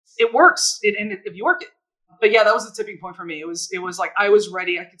it works if you work it. But yeah, that was the tipping point for me. It was like I was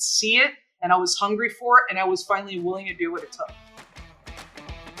ready. I could see it and I was hungry for it. And I was finally willing to do what it took.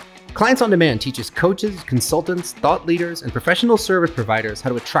 Clients on Demand teaches coaches, consultants, thought leaders, and professional service providers how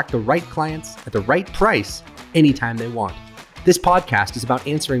to attract the right clients at the right price anytime they want. This podcast is about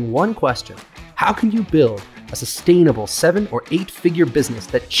answering one question: how can you build a sustainable 7 or 8-figure business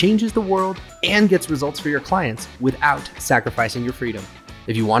that changes the world and gets results for your clients without sacrificing your freedom?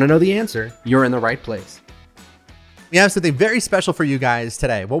 If you want to know the answer, you're in the right place. We have something very special for you guys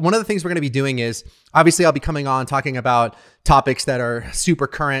today. Well, one of the things we're going to be doing is, obviously I'll be coming on talking about topics that are super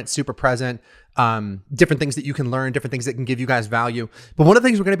current, super present, different things that you can learn, different things that can give you guys value. But one of the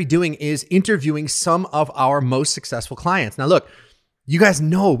things we're going to be doing is interviewing some of our most successful clients. Now, look, you guys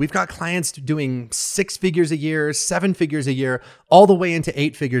know we've got clients doing 6 figures a year, 7 figures a year, all the way into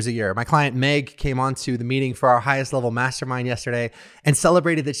 8 figures a year. My client Meg came on to the meeting for our highest level mastermind yesterday and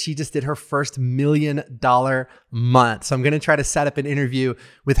celebrated that she just did her first $1 million month. So I'm going to try to set up an interview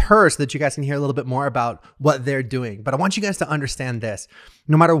with her so that you guys can hear a little bit more about what they're doing. But I want you guys to understand this.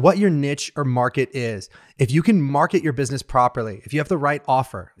 No matter what your niche or market is, if you can market your business properly, if you have the right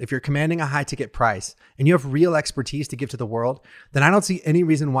offer, if you're commanding a high ticket price, and you have real expertise to give to the world, then I don't see any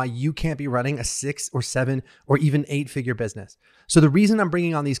reason why you can't be running a 6 or 7 or even 8-figure business. So the reason I'm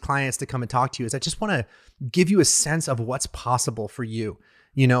bringing on these clients to come and talk to you is I just want to give you a sense of what's possible for you,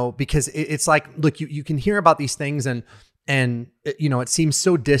 because it's like, look, you can hear about these things and it seems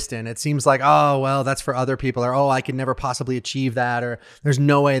so distant. It seems like, oh, well, that's for other people, or, oh, I could never possibly achieve that, or there's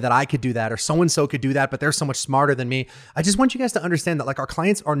no way that I could do that, or so-and-so could do that, but they're so much smarter than me. I just want you guys to understand that, like, our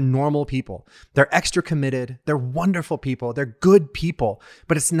clients are normal people. They're extra committed. They're wonderful people. They're good people,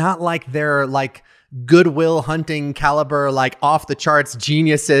 but it's not like they're like Goodwill Hunting caliber, like off the charts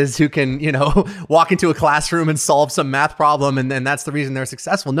geniuses who can, walk into a classroom and solve some math problem. And then that's the reason they're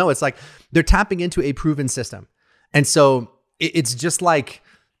successful. No, it's like they're tapping into a proven system. And so it's just like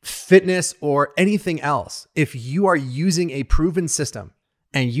fitness or anything else. If you are using a proven system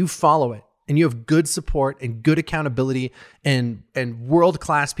and you follow it and you have good support and good accountability and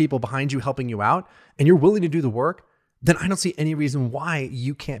world-class people behind you helping you out, and you're willing to do the work, then I don't see any reason why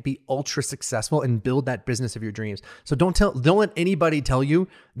you can't be ultra successful and build that business of your dreams. So don't let anybody tell you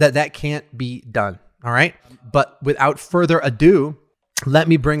that can't be done. All right. But without further ado, let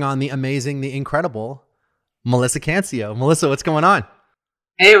me bring on the amazing, the incredible Melissa Cancio. Melissa, what's going on?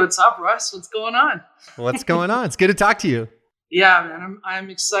 Hey, what's up, Russ? What's going on? What's going on? It's good to talk to you. Yeah, man.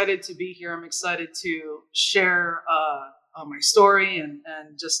 I'm excited to be here. I'm excited to share my story and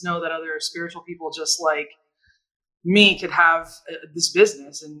just know that other spiritual people just like me could have this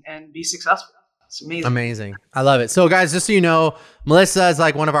business and be successful. It's amazing. Amazing. I love it. So guys, just so you know, Melissa is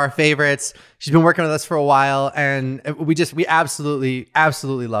like one of our favorites. She's been working with us for a while and we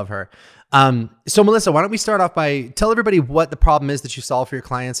absolutely love her. So Melissa, why don't we start off by tell everybody what the problem is that you solve for your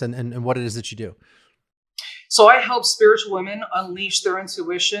clients and what it is that you do. So I help spiritual women unleash their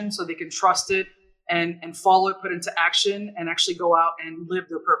intuition so they can trust it and follow it, put it into action, and actually go out and live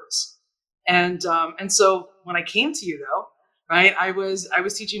their purpose. And so when I came to you though, right, I was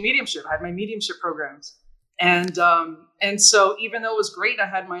teaching mediumship. I had my mediumship programs. And so even though it was great, I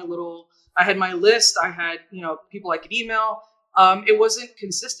had my list, I had, people I could email. It wasn't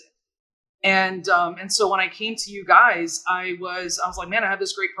consistent. And so when I came to you guys, I was like, man, I have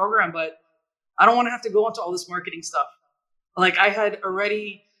this great program, but I don't want to have to go into all this marketing stuff. Like I had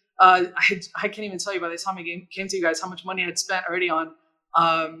already, I can't even tell you by the time I came to you guys how much money I had spent already on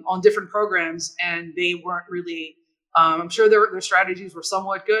different programs, and they weren't really, I'm sure their strategies were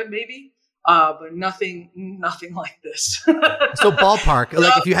somewhat good maybe, but nothing like this. So ballpark,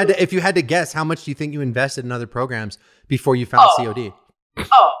 like if you had to guess, how much do you think you invested in other programs before you found COD?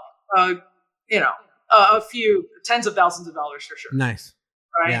 A few tens of thousands of dollars for sure. Nice.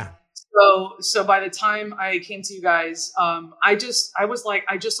 Right. Yeah. So by the time I came to you guys, I was like,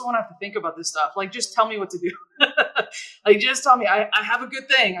 I just don't want to have to think about this stuff. Like, just tell me what to do. Like, just tell me. I have a good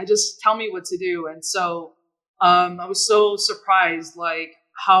thing. I just tell me what to do. And so I was so surprised, like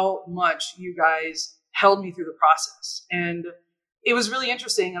how much you guys held me through the process. And it was really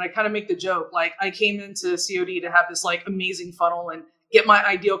interesting. And I kind of make the joke, like I came into COD to have this like amazing funnel and get my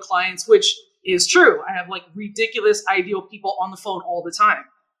ideal clients, which is true. I have like ridiculous ideal people on the phone all the time.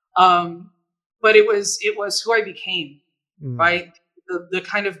 But it was who I became, right? The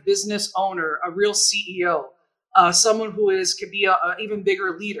kind of business owner, a real CEO, someone who could be a even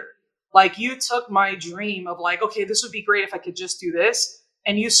bigger leader. Like you took my dream of like, okay, this would be great if I could just do this,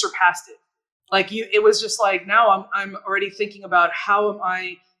 and you surpassed it. Like it was just like, now I'm already thinking about how am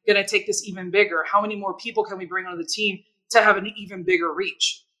I going to take this even bigger? How many more people can we bring on the team to have an even bigger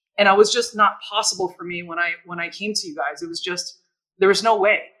reach? And I was just not possible for me when I came to you guys. It was just, there was no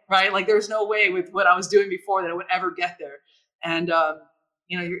way, right? Like there's no way with what I was doing before that I would ever get there. And,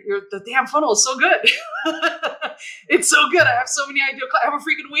 the damn funnel is so good. It's so good. I have so many ideas. I have a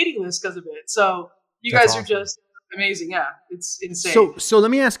freaking waiting list because of it. So you guys are just amazing. Yeah, it's insane. So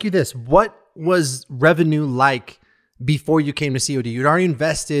let me ask you this. What was revenue like before you came to COD? You'd already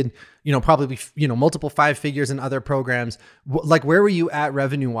invested, probably, multiple 5 figures in other programs. Like, where were you at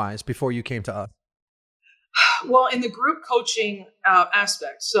revenue wise before you came to us? Well, in the group coaching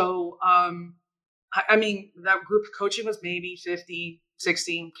aspect. So, I mean, that group coaching was maybe 50,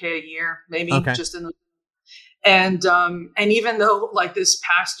 16K a year, maybe just in the, and even though like this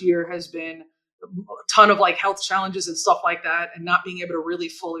past year has been a ton of like health challenges and stuff like that, and not being able to really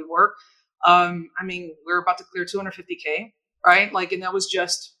fully work, I mean, we're about to clear 250K, right? Like, and that was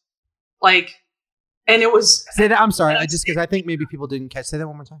just like, and it was. Say that. I'm sorry. Because I think maybe people didn't catch. Say that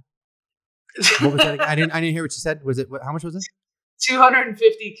one more time. What was that again? I didn't hear what you said. Was it, how much was it?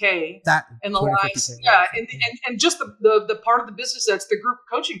 250K that in the last, yeah. And just the part of the business that's the group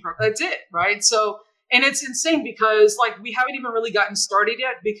coaching program. That's it. Right. So, and it's insane because like, we haven't even really gotten started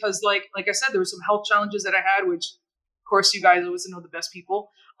yet because like I said, there were some health challenges that I had, which of course you guys always know the best people,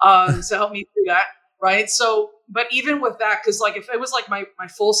 to help me through that. Right. So, but even with that, cause like, if it was like my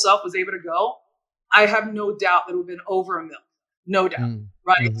full self was able to go, I have no doubt that it would have been over $1 million. No doubt.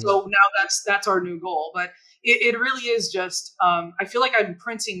 Right. Mm-hmm. So now that's our new goal, but it really is just, I feel like I'm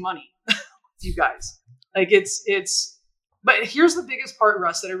printing money with you guys. Like but here's the biggest part,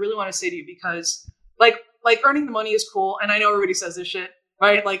 Russ, that I really want to say to you, because like earning the money is cool. And I know everybody says this shit,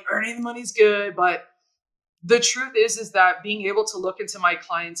 right? Like earning the money is good, but the truth is that being able to look into my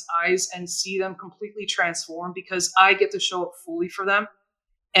clients' eyes and see them completely transform, because I get to show up fully for them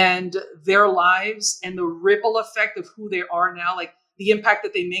and their lives and the ripple effect of who they are now, like the impact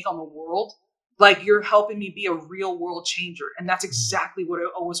that they make on the world. Like you're helping me be a real world changer. And that's exactly what I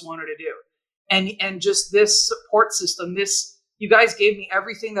always wanted to do. And just this support system, you guys gave me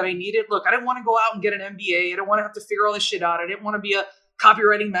everything that I needed. Look, I didn't want to go out and get an MBA. I didn't want to have to figure all this shit out. I didn't want to be a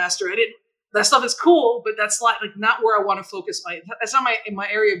copywriting master. That stuff is cool, but that's like not where I want to focus. That's not my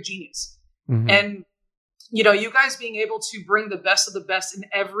area of genius. Mm-hmm. And, you guys being able to bring the best of the best in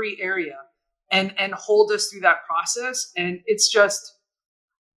every area and hold us through that process. And it's just,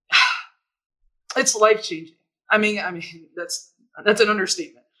 it's life-changing. I mean, that's an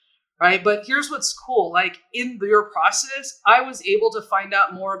understatement, right? But here's what's cool. Like in your process, I was able to find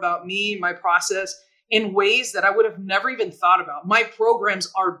out more about me, my process in ways that I would have never even thought about. My programs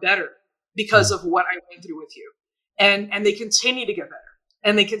are better because of what I went through with you. And they continue to get better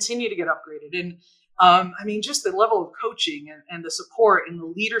and they continue to get upgraded. And I mean, just the level of coaching and the support and the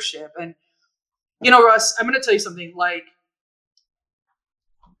leadership. And, Russ, I'm going to tell you something like,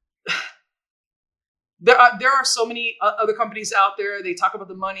 there are so many other companies out there. They talk about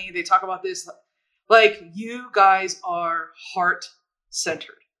the money. They talk about this. Like you guys are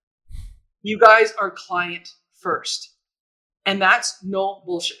heart-centered. You guys are client first. And that's no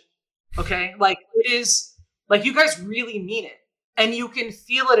bullshit. Okay? Like it is, like you guys really mean it. And you can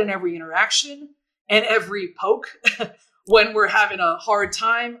feel it in every interaction and every poke when we're having a hard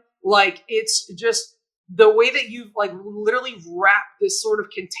time. Like it's just the way that you've like literally wrapped this sort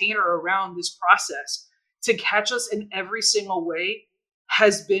of container around this process to catch us in every single way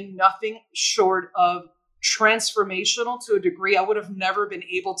has been nothing short of transformational to a degree I would have never been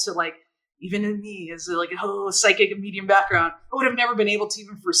able to, like, even in me as like a psychic and medium background, I would have never been able to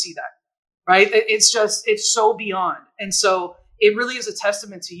even foresee that. Right. It's so beyond. And so it really is a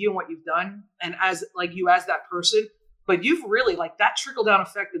testament to you and what you've done. And as like you as that person, but you've really like that trickle down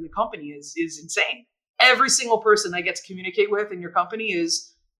effect in the company is insane. Every single person I get to communicate with in your company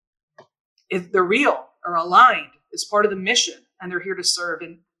is they're real or aligned. It's part of the mission and they're here to serve.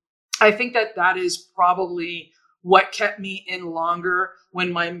 And I think that is probably what kept me in longer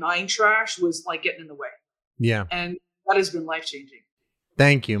when my mind trash was like getting in the way. Yeah. And that has been life-changing.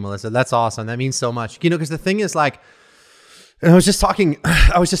 Thank you, Melissa. That's awesome. That means so much. Because the thing is like, I was just talking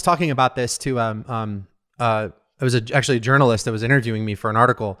about this to, it was actually a journalist that was interviewing me for an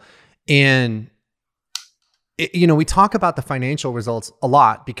article. And we talk about the financial results a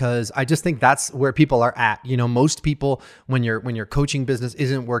lot because I just think that's where people are at. Most people, when your coaching business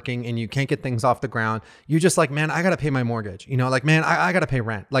isn't working and you can't get things off the ground, you're just like, man, I got to pay my mortgage. Like, man, I got to pay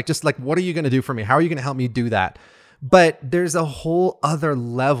rent. Like, just like, what are you going to do for me? How are you going to help me do that? But there's a whole other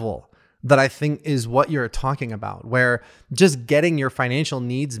level that I think is what you're talking about, where just getting your financial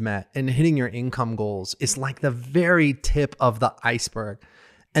needs met and hitting your income goals is like the very tip of the iceberg.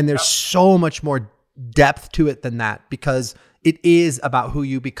 And there's so much more depth to it than that, because it is about who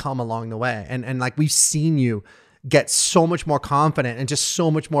you become along the way. And like we've seen you get so much more confident and just so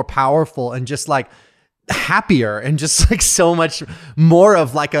much more powerful and just like happier and just like so much more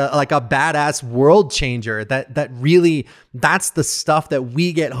of like a badass world changer that really, that's the stuff that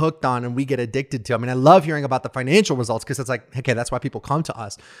we get hooked on and we get addicted to. I mean, I love hearing about the financial results because it's like, okay, that's why people come to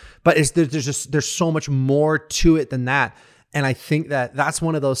us, but there's so much more to it than that. And I think that that's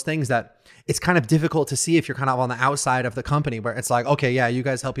one of those things that it's kind of difficult to see if you're kind of on the outside of the company, where it's like, okay, yeah, you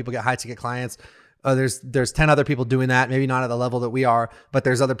guys help people get high ticket clients. There's 10 other people doing that, maybe not at the level that we are, but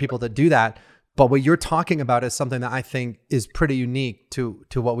there's other people that do that. But what you're talking about is something that I think is pretty unique to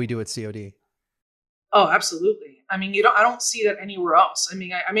what we do at COD. Oh, absolutely. I mean, I don't see that anywhere else. I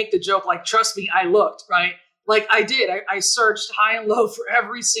mean, I make the joke, like, trust me, I looked, right? Like I did, I searched high and low for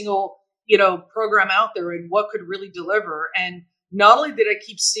every single, program out there and what could really deliver. And not only did I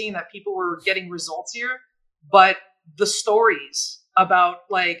keep seeing that people were getting results here, but the stories about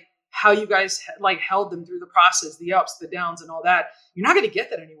like how you guys like held them through the process, the ups, the downs and all that, you're not going to get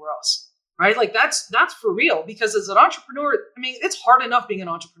that anywhere else. Right? Like that's for real, because as an entrepreneur, I mean, it's hard enough being an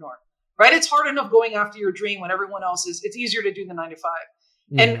entrepreneur, right? It's hard enough going after your dream when everyone else it's easier to do the 9 to 5.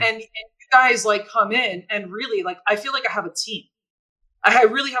 Mm-hmm. And you guys like come in and really like, I feel like I have a team. I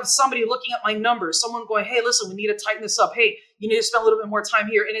really have somebody looking at my numbers, someone going, hey, listen, we need to tighten this up. Hey, you need to spend a little bit more time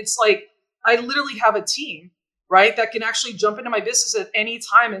here. And it's like, I literally have a team, right? That can actually jump into my business at any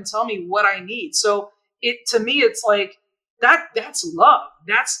time and tell me what I need. So to me, it's like, that's love,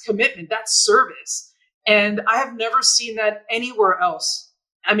 that's commitment, that's service. And I have never seen that anywhere else.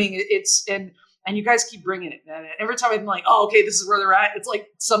 I mean, and you guys keep bringing it, man. Every time I'm like, oh, okay, this is where they're at. It's like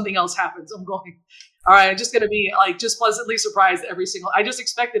something else happens. I'm going, all right, I'm just going to be like, just pleasantly surprised I just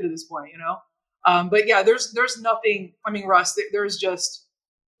expected at this point, but yeah, there's nothing, I mean, Russ,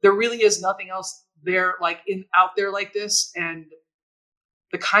 there really is nothing else there, like out there like this. And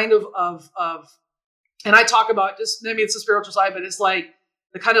the kind of and I talk about just, maybe it's the spiritual side, but it's like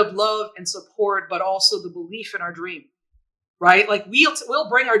the kind of love and support, but also the belief in our dream, right? Like we'll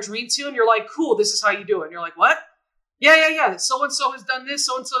bring our dream to you and you're like, cool, this is how you do it. And you're like, what? Yeah. So-and-so has done this.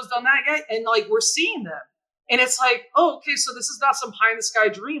 So-and-so has done that. Yeah. And like, we're seeing them and it's like, oh, okay. So this is not some pie in the sky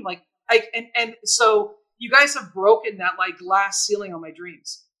dream. Like and so you guys have broken that like glass ceiling on my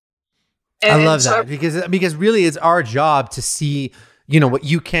dreams. And, I love that because really it's our job to see, what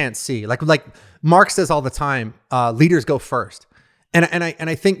you can't see. Like Mark says all the time, leaders go first. And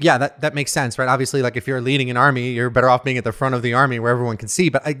I think, yeah, that makes sense, right? Obviously, like if you're leading an army, you're better off being at the front of the army where everyone can see.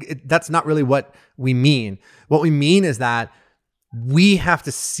 But that's not really what we mean. What we mean is that we have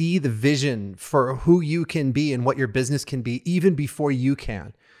to see the vision for who you can be and what your business can be even before you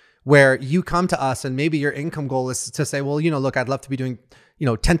can. Where you come to us and maybe your income goal is to say, well, look, I'd love to be doing,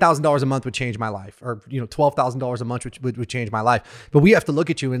 $10,000 a month would change my life, or, $12,000 a month would change my life. But we have to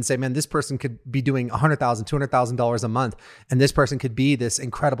look at you and say, man, this person could be doing $100,000, $200,000 a month. And this person could be this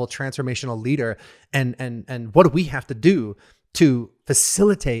incredible transformational leader. And what do we have to do to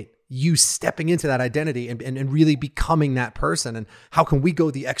facilitate you stepping into that identity and really becoming that person? And how can we go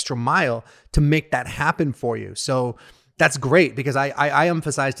the extra mile to make that happen for you? So that's great, because I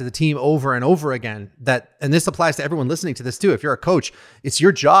emphasize to the team over and over again that, and this applies to everyone listening to this too. If you're a coach, it's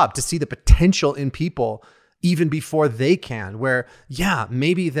your job to see the potential in people even before they can, where, yeah,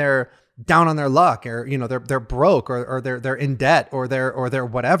 maybe they're down on their luck, or, they're broke, or they're in debt, or they're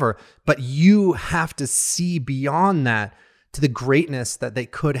whatever, but you have to see beyond that to the greatness that they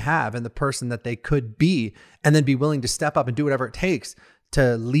could have and the person that they could be, and then be willing to step up and do whatever it takes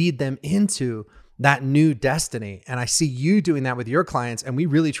to lead them into that new destiny. And I see you doing that with your clients, and we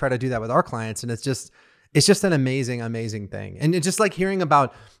really try to do that with our clients. And it's just an amazing, amazing thing. And it's just like hearing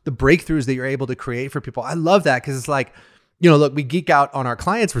about the breakthroughs that you're able to create for people. I love that, because it's like, look, we geek out on our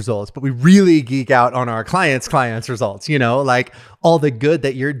clients' results, but we really geek out on our clients' results, like all the good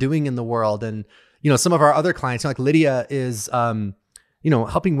that you're doing in the world. And, some of our other clients, like Lydia is,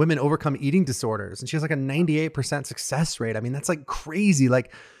 helping women overcome eating disorders. And she has like a 98% success rate. I mean, that's like crazy.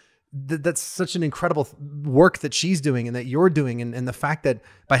 Like, that's such an incredible work that she's doing and that you're doing. And the fact that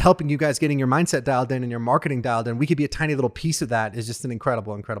by helping you guys getting your mindset dialed in and your marketing dialed in, we could be a tiny little piece of that is just an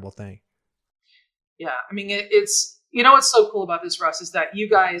incredible, incredible thing. Yeah. I mean, it's, what's so cool about this, Russ, is that you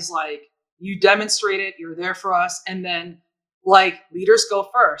guys, like, you demonstrate it, you're there for us. And then like leaders go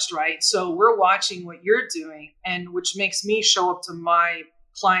first, right? So we're watching what you're doing, and which makes me show up to my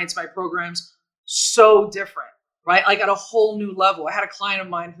clients, my programs so different. Right? Like at a whole new level. I had a client of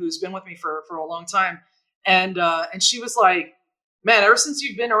mine who's been with me for a long time. And she was like, man, ever since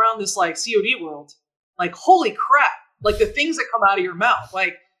you've been around this like COD world, like, holy crap, like the things that come out of your mouth,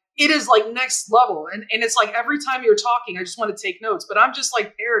 like it is like next level. And it's like every time you're talking, I just want to take notes, but I'm just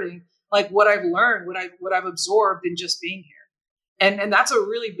like parroting like what I've learned, what I've absorbed in just being here. And that's a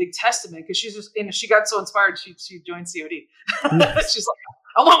really big testament, because she's just, and she got so inspired, she joined COD. She's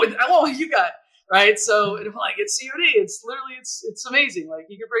like, I want what you got. Right. So and I'm like, it's COD. It's literally, it's amazing. Like,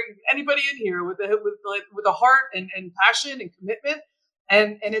 you can bring anybody in here with a heart and passion and commitment,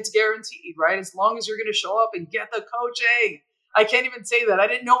 and it's guaranteed, right? As long as you're going to show up and get the coaching. I can't even say that. I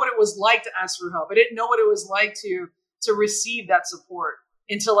didn't know what it was like to ask for help. I didn't know what it was like to receive that support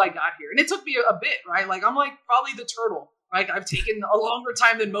until I got here. And it took me a bit, right? Like, I'm like probably the turtle, right? I've taken a longer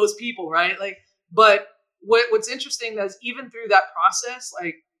time than most people, right? Like, but what's interesting is even through that process,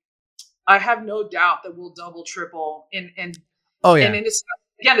 like, I have no doubt that we'll double, triple, and oh yeah. And it's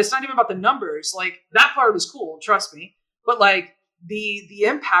not even about the numbers. Like, that part was cool, trust me. But like the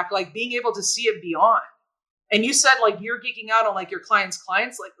impact, like being able to see it beyond. And you said like you're geeking out on like your clients,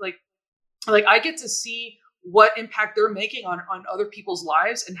 like I get to see what impact they're making on other people's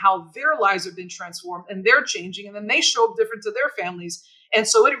lives and how their lives have been transformed and they're changing, and then they show up different to their families. And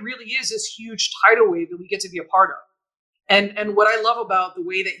so it really is this huge tidal wave that we get to be a part of. And what I love about the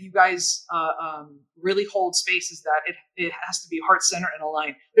way that you guys really hold space is that it has to be heart-centered and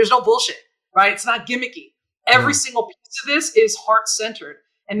aligned. There's no bullshit, right? It's not gimmicky. Every single piece of this is heart-centered.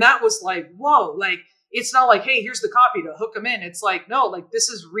 And that was like, whoa, like, it's not like, hey, here's the copy to hook them in. It's like, no, like, this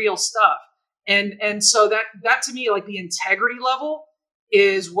is real stuff. And so that to me, like, the integrity level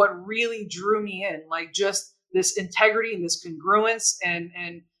is what really drew me in, like, just this integrity and this congruence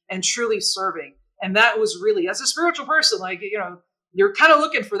and truly serving. And that was really, as a spiritual person, like, you know, you're kind of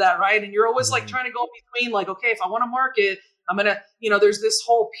looking for that, right? And you're always like trying to go between, like, okay, if I want to market, I'm going to, you know, there's this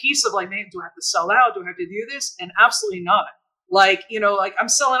whole piece of like, man, do I have to sell out? Do I have to do this? And absolutely not. Like, you know, like, I'm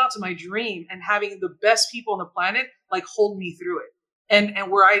selling out to my dream and having the best people on the planet, like, hold me through it.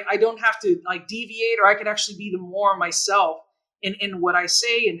 And where I don't have to like deviate, or I can actually be the more myself in what I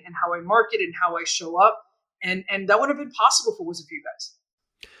say and how I market and how I show up. And that wouldn't have been possible if it wasn't for you guys.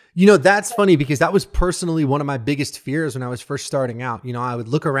 You know, that's funny, because that was personally one of my biggest fears when I was first starting out. You know, I would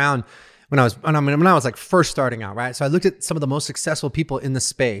look around when I was like first starting out, right? So I looked at some of the most successful people in the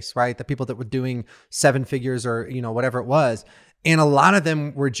space, right? The people that were doing 7 figures or, you know, whatever it was. And a lot of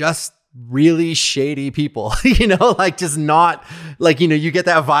them were just really shady people, you know, like, just not like, you know, you get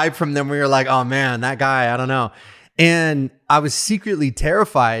that vibe from them where you're like, oh man, that guy, I don't know. And I was secretly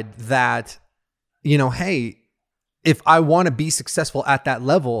terrified that, you know, hey, if I want to be successful at that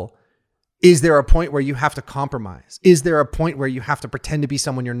level, is there a point where you have to compromise? Is there a point where you have to pretend to be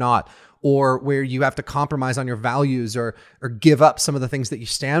someone you're not, or where you have to compromise on your values or give up some of the things that you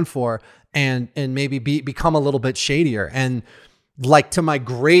stand for and maybe become a little bit shadier? And like, to my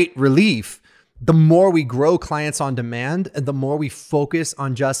great relief, the more we grow Clients on Demand and the more we focus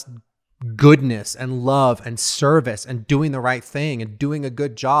on just goodness and love and service and doing the right thing and doing a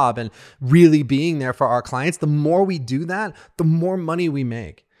good job and really being there for our clients, the more we do that, the more money we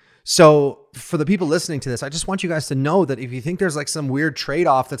make. So for the people listening to this, I just want you guys to know that if you think there's like some weird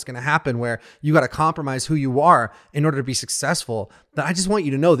trade-off that's going to happen where you got to compromise who you are in order to be successful, then I just want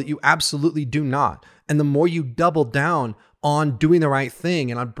you to know that you absolutely do not. And the more you double down on doing the right thing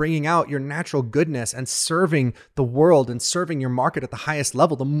and on bringing out your natural goodness and serving the world and serving your market at the highest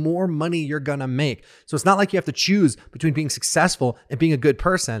level, the more money you're going to make. So it's not like you have to choose between being successful and being a good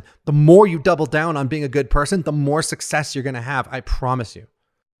person. The more you double down on being a good person, the more success you're going to have. I promise you.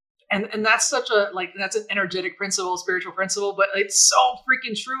 And that's such a, like, that's an energetic principle, spiritual principle, but it's so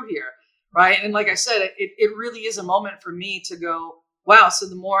freaking true here, right? And like I said, it really is a moment for me to go, wow, so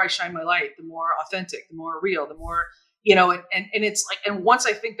the more I shine my light, the more authentic, the more real, the more, you know, and it's like, and once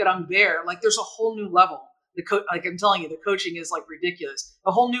I think that I'm there, like, there's a whole new level. Like, I'm telling you, the coaching is like ridiculous.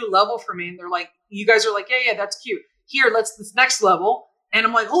 A whole new level for me. And they're like, you guys are like, yeah, that's cute. Here, let's this next level. And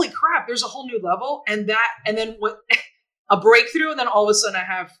I'm like, holy crap, there's a whole new level. And then what, a breakthrough. And then all of a sudden I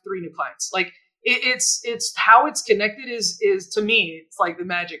have 3 new clients. Like, it's how it's connected is to me, it's like the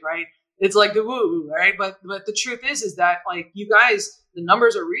magic, right? It's like the woo, right? But the truth is that, like, you guys, the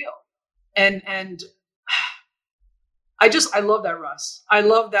numbers are real. And I love that, Russ. I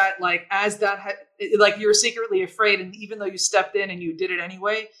love that, like, as that, like, you're secretly afraid. And even though you stepped in and you did it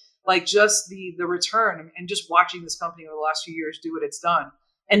anyway, like, just the return and just watching this company over the last few years do what it's done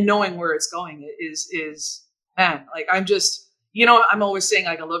and knowing where it's going is, man, like, I'm just, you know, I'm always saying,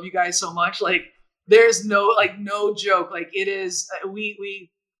 like, I love you guys so much. Like, there's no joke. Like, it is,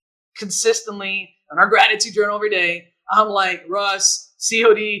 we consistently on our gratitude journal every day, I'm like, Russ,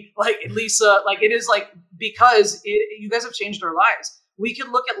 COD, like, Lisa, like, it is like, because you guys have changed our lives. We could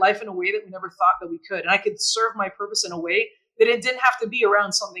look at life in a way that we never thought that we could. And I could serve my purpose in a way that it didn't have to be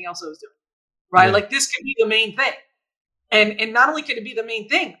around something else I was doing, right? Yeah. Like this could be the main thing. And not only could it be the main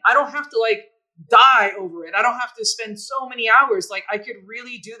thing, I don't have to like die over it. I don't have to spend so many hours. Like I could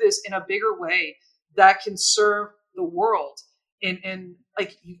really do this in a bigger way that can serve the world. And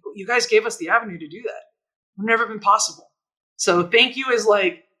like you guys gave us the avenue to do that. It's never been possible. So thank you is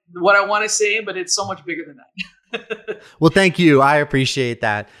like what I want to say, but it's so much bigger than that. Well, thank you. I appreciate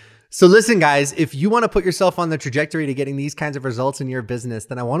that. So listen, guys, if you want to put yourself on the trajectory to getting these kinds of results in your business,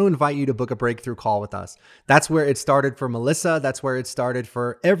 then I want to invite you to book a breakthrough call with us. That's where it started for Melissa. That's where it started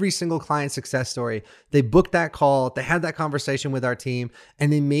for every single client success story. They booked that call, they had that conversation with our team,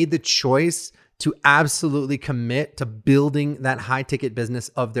 and they made the choice to absolutely commit to building that high ticket business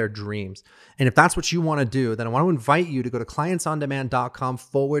of their dreams. And if that's what you want to do, then I want to invite you to go to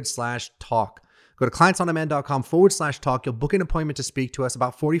clientsondemand.com/talk. Go to clientsondemand.com/talk. You'll book an appointment to speak to us,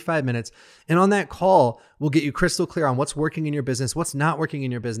 about 45 minutes. And on that call, we'll get you crystal clear on what's working in your business, what's not working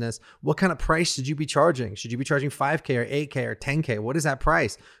in your business. What kind of price should you be charging? Should you be charging 5K or 8K or 10K? What is that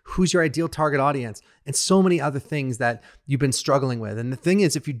price? Who's your ideal target audience? And so many other things that you've been struggling with. And the thing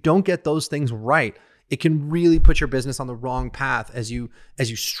is, if you don't get those things right, it can really put your business on the wrong path as you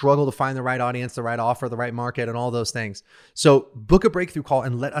struggle to find the right audience, the right offer, the right market, and all those things. So book a breakthrough call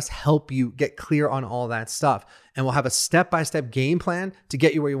and let us help you get clear on all that stuff. And we'll have a step-by-step game plan to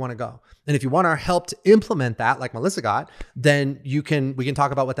get you where you want to go. And if you want our help to implement that, like Melissa got, then we can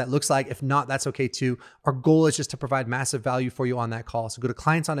talk about what that looks like. If not, that's okay too. Our goal is just to provide massive value for you on that call. So go to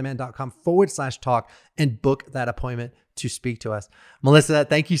clientsondemand.com/talk and book that appointment to speak to us. Melissa,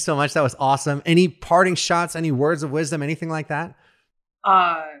 thank you so much. That was awesome. Any parting shots, any words of wisdom, anything like that?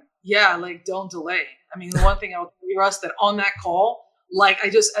 Yeah, like don't delay. I mean, the one thing I would tell you, Russ, that on that call, like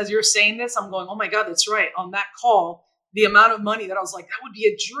as you're saying this, I'm going, oh my God, that's right. On that call, the amount of money that I was like, that would be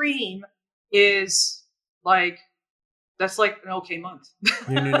a dream is like, that's like an okay month.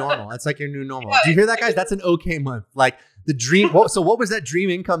 Your new normal. That's like your new normal. Yeah, do you hear that, guys? That's an okay month. Like the dream. So what was that dream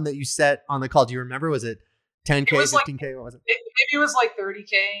income that you set on the call? Do you remember? Was it 10K, 15K? Like, what was it? Maybe it was like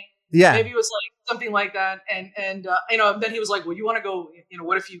 30K. Yeah. Maybe it was like something like that. And then he was like, well, you want to go,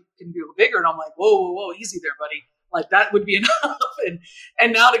 what if you can do bigger? And I'm like, whoa, easy there, buddy. Like that would be enough.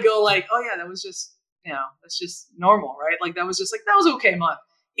 And now to go like, oh yeah, that was just, that's just normal, right? Like that was just like, that was okay month.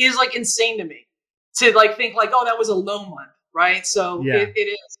 It is like insane to me to like think like, oh, that was a low month, right? So yeah. It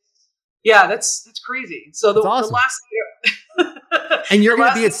is. Yeah, that's crazy. So the last year. And you're going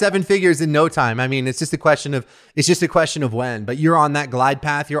to be at 7 figures in no time. I mean, it's just a question of when, but you're on that glide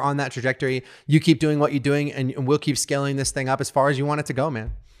path. You're on that trajectory. You keep doing what you're doing and we'll keep scaling this thing up as far as you want it to go,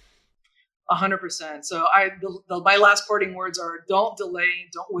 man. 100%. So my last parting words are don't delay,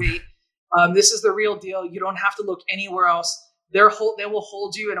 don't wait. This is the real deal. You don't have to look anywhere else. They will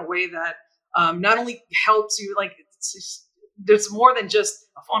hold you in a way that not only helps you, like there's more than just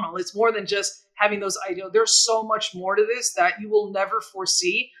a funnel. It's more than just having those ideas. There's so much more to this that you will never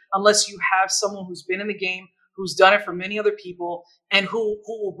foresee unless you have someone who's been in the game, who's done it for many other people, and who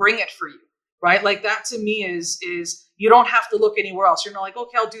will bring it for you, right? Like that to me is you don't have to look anywhere else. You're not like,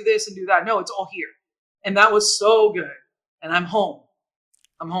 okay, I'll do this and do that. No, it's all here. And that was so good. And I'm home.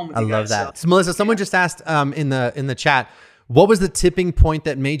 I'm home with you guys. I love that. So Melissa, someone just asked in the chat, what was the tipping point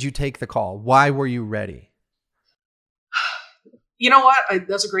that made you take the call? Why were you ready? You know what?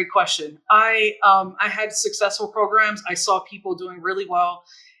 That's a great question. I had successful programs. I saw people doing really well.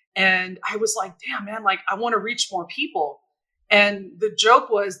 And I was like, damn, man, like I want to reach more people. And the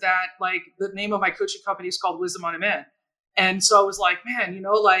joke was that like the name of my coaching company is called Wisdom on Demand. And so I was like, man,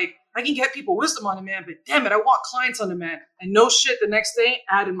 like I can get people wisdom on demand, but damn it, I want clients on demand. And no shit, the next day,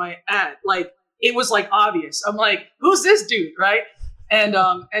 ad in my ad. Like it was like obvious. I'm like, who's this dude? Right. And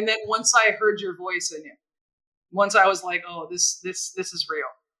then once I heard your voice in it, once I was like, oh, this is real.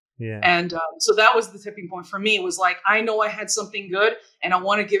 Yeah. And so that was the tipping point for me. It was like, I know I had something good and I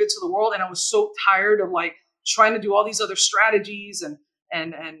want to give it to the world. And I was so tired of like trying to do all these other strategies and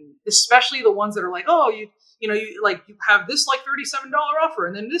especially the ones that are like, oh, you have this like $37 offer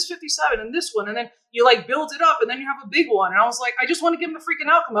and then this 57 and this one. And then you like build it up and then you have a big one. And I was like, I just want to give them a freaking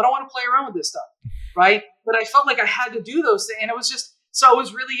outcome. I don't want to play around with this stuff. Right. But I felt like I had to do those things. And it was just, so it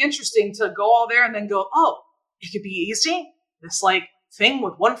was really interesting to go all there and then go, oh, it could be easy. This like thing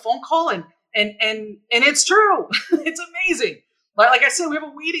with one phone call and it's true. It's amazing. Like I said, we have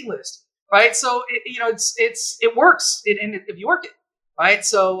a waiting list, right? So it works if you work it, right?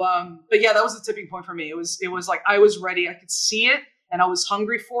 So, but yeah, that was the tipping point for me. It was like, I was ready. I could see it and I was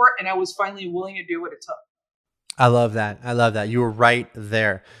hungry for it. And I was finally willing to do what it took. I love that. You were right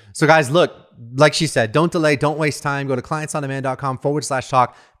there. So guys, look, like she said, don't delay, don't waste time. Go to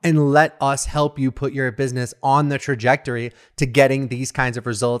clientsondemand.com/talk and let us help you put your business on the trajectory to getting these kinds of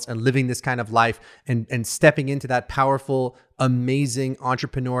results and living this kind of life and stepping into that powerful, amazing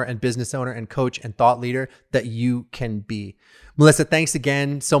entrepreneur and business owner and coach and thought leader that you can be. Melissa, thanks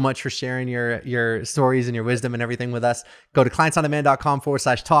again so much for sharing your stories and your wisdom and everything with us. Go to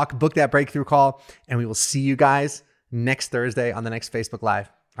clientsondemand.com/talk, book that breakthrough call, and we will see you guys next Thursday on the next Facebook Live.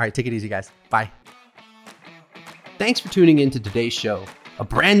 All right, take it easy, guys. Bye. Thanks for tuning in to today's show. A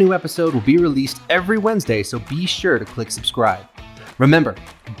brand new episode will be released every Wednesday, so be sure to click subscribe. Remember,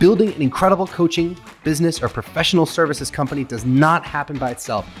 building an incredible coaching, business, or professional services company does not happen by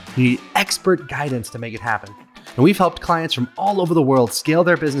itself. You need expert guidance to make it happen. And we've helped clients from all over the world scale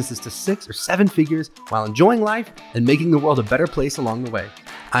their businesses to 6 or 7 figures while enjoying life and making the world a better place along the way.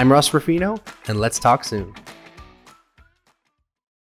 I'm Russ Ruffino, and let's talk soon.